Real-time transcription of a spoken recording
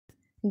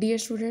Dear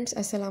students,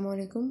 Assalamu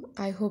alaikum.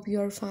 I hope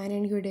you are fine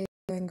and your day is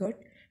going good.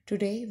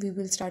 Today we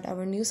will start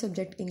our new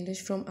subject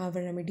English from our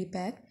remedy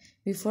pack.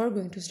 Before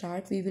going to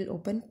start, we will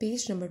open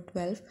page number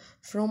 12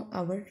 from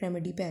our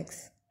remedy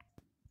packs.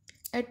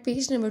 At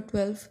page number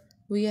 12,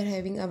 we are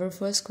having our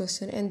first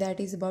question, and that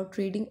is about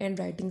reading and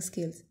writing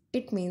skills.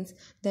 It means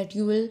that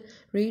you will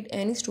read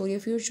any story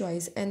of your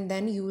choice and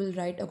then you will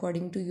write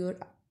according to your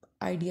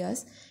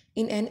ideas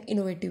in an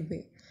innovative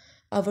way.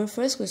 Our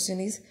first question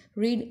is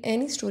read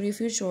any story of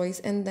your choice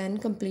and then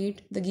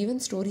complete the given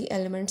story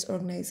elements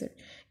organizer.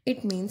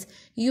 It means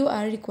you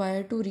are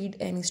required to read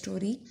any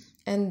story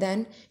and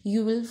then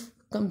you will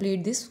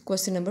complete this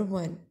question number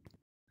 1.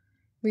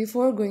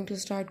 Before going to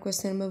start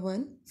question number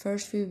 1,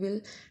 first we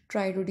will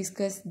try to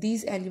discuss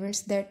these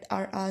elements that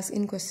are asked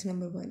in question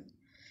number 1.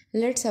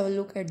 Let's have a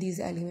look at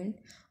these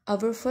elements.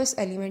 Our first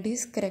element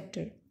is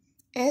character.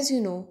 As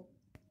you know,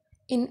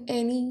 in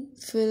any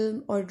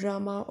film or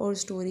drama or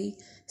story,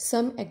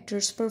 some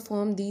actors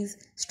perform these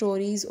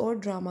stories or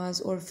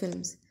dramas or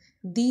films.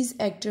 These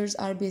actors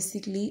are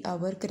basically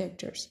our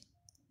characters.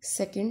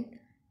 Second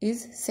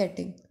is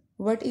setting.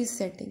 What is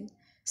setting?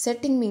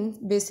 Setting means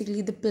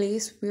basically the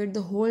place where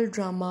the whole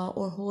drama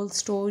or whole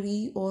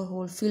story or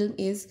whole film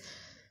is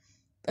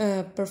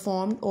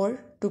performed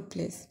or took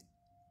place.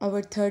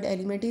 Our third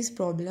element is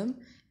problem.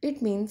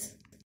 It means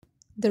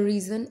the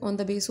reason on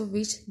the basis of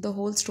which the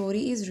whole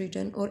story is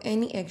written or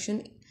any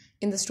action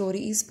in the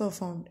story is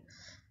performed.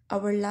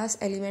 Our last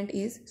element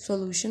is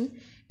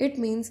solution. It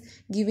means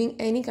giving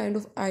any kind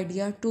of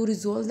idea to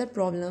resolve the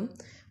problem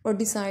or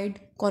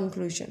decide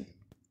conclusion.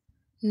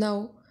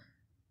 Now,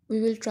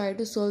 we will try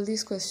to solve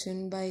this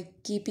question by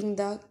keeping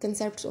the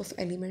concepts of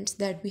elements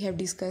that we have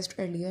discussed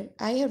earlier.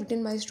 I have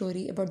written my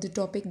story about the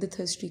topic The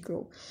Thirsty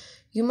Crow.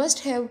 You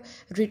must have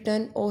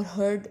written or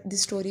heard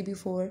this story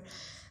before.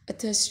 A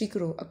thirsty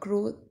crow, a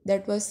crow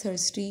that was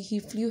thirsty. He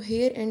flew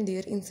here and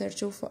there in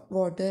search of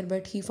water,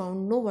 but he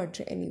found no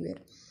water anywhere.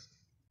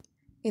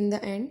 In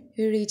the end,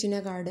 he reached in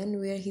a garden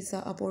where he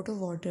saw a pot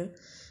of water.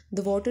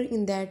 The water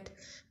in that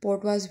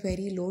pot was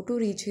very low to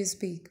reach his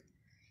beak.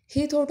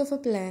 He thought of a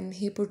plan.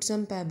 He put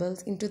some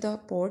pebbles into the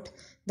pot.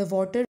 The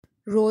water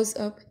rose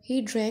up.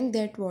 He drank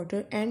that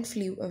water and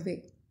flew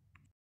away.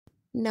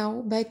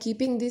 Now, by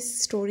keeping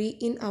this story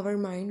in our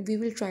mind, we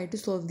will try to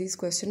solve this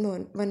question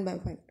one by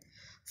one.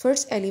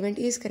 First element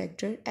is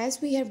character. As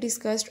we have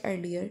discussed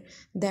earlier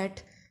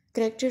that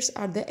characters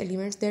are the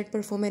elements that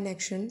perform an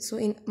action. So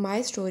in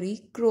my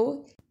story,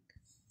 Crow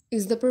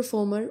is the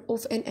performer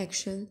of an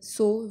action.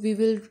 So we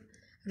will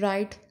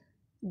write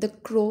the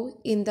crow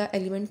in the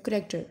element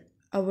character.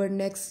 Our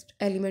next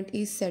element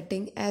is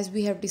setting. As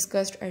we have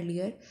discussed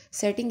earlier,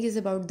 setting is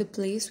about the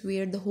place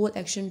where the whole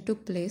action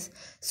took place.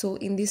 So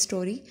in this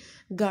story,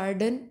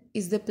 garden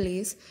is the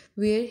place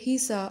where he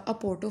saw a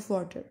pot of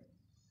water.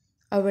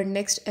 Our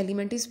next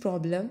element is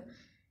problem.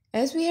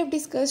 As we have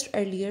discussed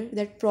earlier,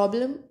 that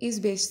problem is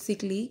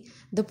basically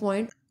the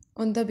point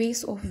on the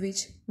base of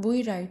which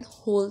we write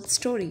whole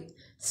story.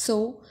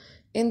 So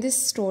in this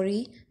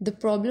story, the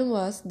problem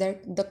was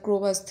that the crow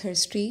was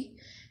thirsty,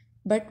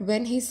 but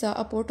when he saw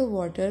a pot of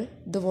water,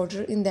 the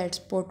water in that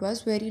pot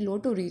was very low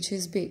to reach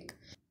his beak.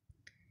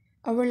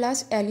 Our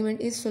last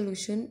element is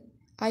solution.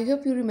 I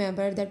hope you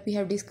remember that we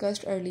have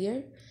discussed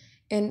earlier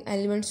an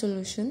element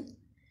solution.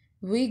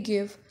 We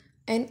give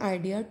an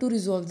idea to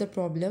resolve the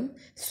problem.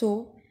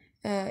 So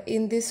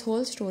in this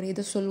whole story,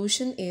 the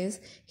solution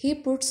is he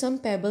put some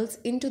pebbles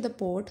into the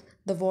pot,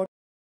 the water.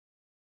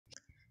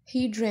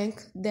 He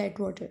drank that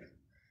water.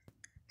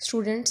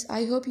 Students,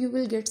 I hope you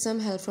will get some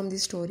help from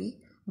this story.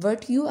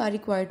 What you are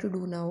required to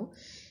do now,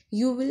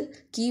 you will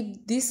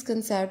keep this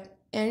concept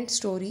and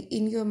story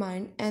in your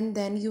mind and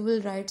then you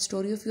will write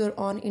story of your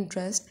own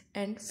interest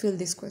and fill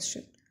this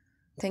question.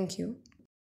 Thank you.